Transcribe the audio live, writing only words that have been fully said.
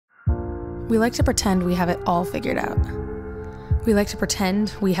We like to pretend we have it all figured out. We like to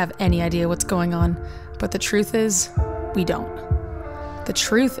pretend we have any idea what's going on, but the truth is, we don't. The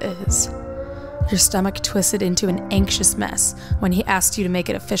truth is, your stomach twisted into an anxious mess when he asked you to make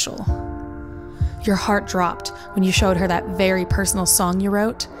it official. Your heart dropped when you showed her that very personal song you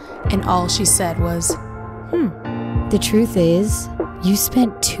wrote, and all she said was, The truth is, you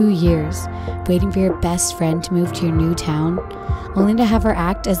spent 2 years waiting for your best friend to move to your new town, only to have her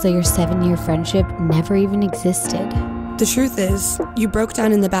act as though your 7-year friendship never even existed. The truth is, you broke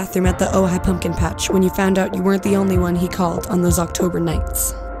down in the bathroom at the Ojai Pumpkin Patch when you found out you weren't the only one he called on those October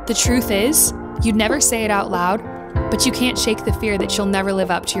nights. The truth is, you'd never say it out loud, but you can't shake the fear that you'll never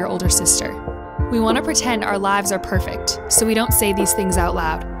live up to your older sister. We want to pretend our lives are perfect, so we don't say these things out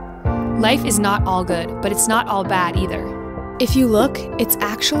loud. Life is not all good, but it's not all bad either. If you look, it's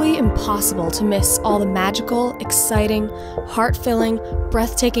actually impossible to miss all the magical, exciting, heart-filling,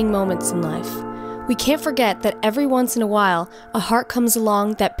 breathtaking moments in life. We can't forget that every once in a while, a heart comes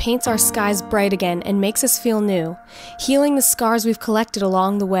along that paints our skies bright again and makes us feel new, healing the scars we've collected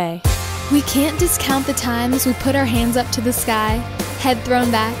along the way. We can't discount the times we put our hands up to the sky, head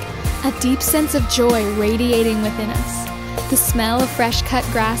thrown back, a deep sense of joy radiating within us. The smell of fresh-cut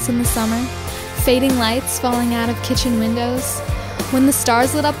grass in the summer, fading lights falling out of kitchen windows. When the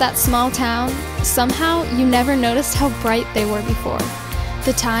stars lit up that small town, somehow you never noticed how bright they were before.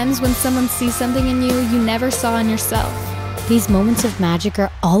 The times when someone sees something in you you never saw in yourself. These moments of magic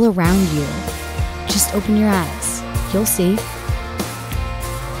are all around you. Just open your eyes. You'll see.